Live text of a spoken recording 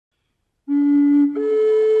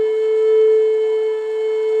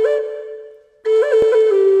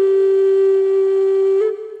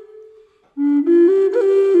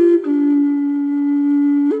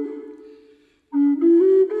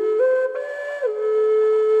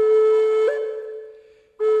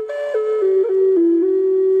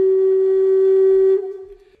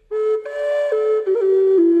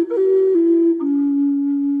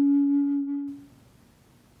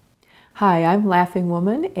Hi, I'm Laughing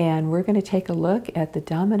Womyn, and we're going to take a look at the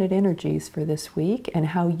dominant energies for this week and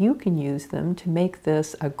how you can use them to make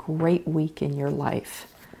this a great week in your life.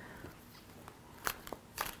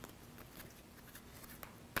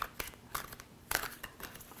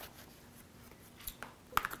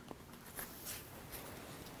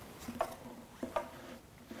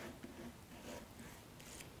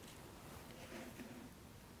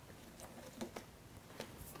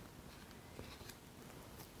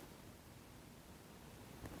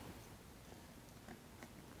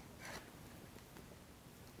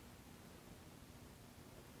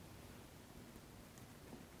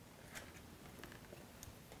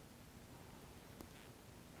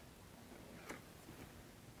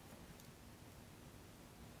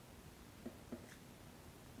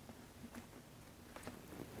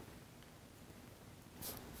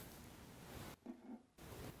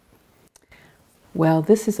 Well,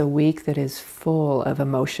 this is a week that is full of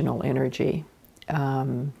emotional energy.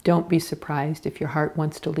 Don't be surprised if your heart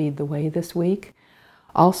wants to lead the way this week.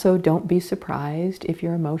 Also, don't be surprised if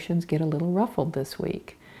your emotions get a little ruffled this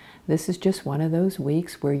week. This is just one of those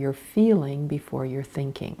weeks where you're feeling before you're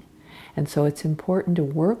thinking. And so it's important to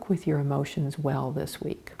work with your emotions well this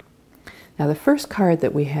week. Now, the first card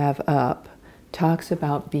that we have up talks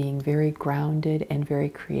about being very grounded and very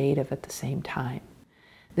creative at the same time.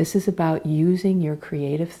 This is about using your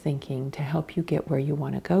creative thinking to help you get where you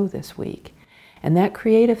want to go this week. And that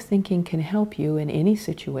creative thinking can help you in any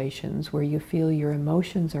situations where you feel your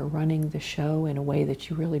emotions are running the show in a way that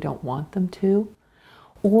you really don't want them to,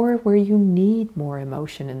 or where you need more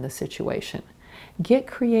emotion in the situation. Get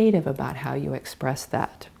creative about how you express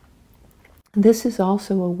that. This is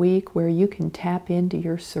also a week where you can tap into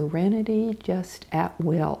your serenity just at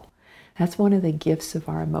will. That's one of the gifts of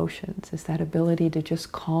our emotions, is that ability to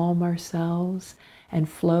just calm ourselves and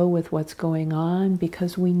flow with what's going on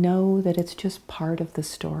because we know that it's just part of the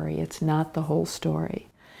story. It's not the whole story.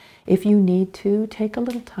 If you need to, take a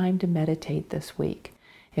little time to meditate this week,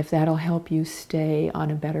 if that'll help you stay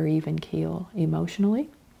on a better even keel emotionally.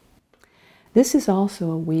 This is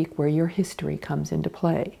also a week where your history comes into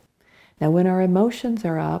play. Now, when our emotions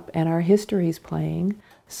are up and our history is playing,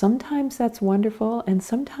 sometimes that's wonderful, and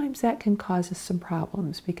sometimes that can cause us some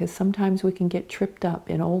problems because sometimes we can get tripped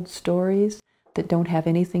up in old stories that don't have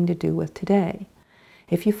anything to do with today.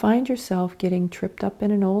 If you find yourself getting tripped up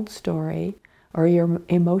in an old story, or your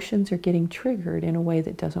emotions are getting triggered in a way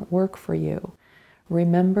that doesn't work for you,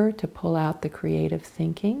 remember to pull out the creative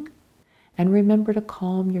thinking and remember to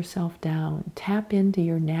calm yourself down. Tap into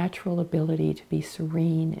your natural ability to be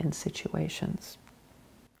serene in situations.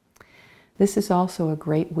 This is also a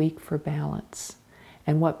great week for balance.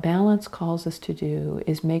 And what balance calls us to do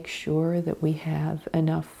is make sure that we have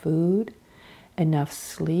enough food, enough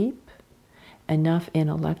sleep, enough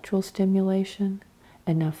intellectual stimulation,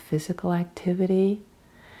 enough physical activity,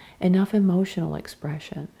 enough emotional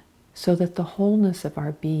expression, so that the wholeness of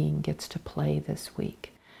our being gets to play this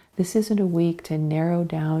week. This isn't a week to narrow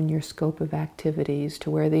down your scope of activities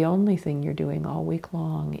to where the only thing you're doing all week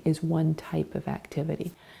long is one type of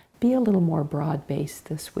activity. Be a little more broad-based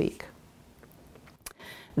this week.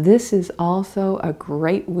 This is also a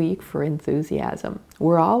great week for enthusiasm.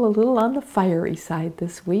 We're all a little on the fiery side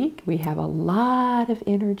this week. We have a lot of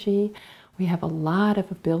energy. We have a lot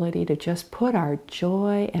of ability to just put our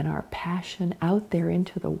joy and our passion out there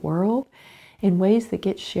into the world in ways that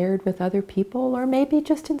get shared with other people, or maybe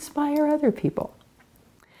just inspire other people.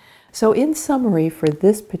 So in summary for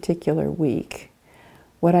this particular week,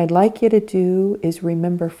 what I'd like you to do is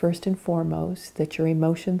remember first and foremost that your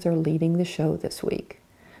emotions are leading the show this week.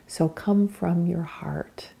 So come from your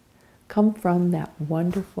heart. Come from that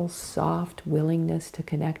wonderful, soft willingness to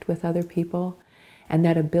connect with other people and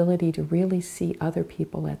that ability to really see other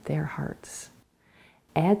people at their hearts.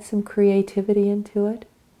 Add some creativity into it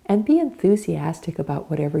and be enthusiastic about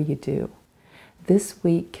whatever you do. This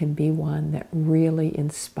week can be one that really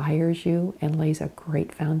inspires you and lays a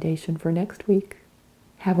great foundation for next week.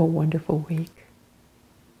 Have a wonderful week.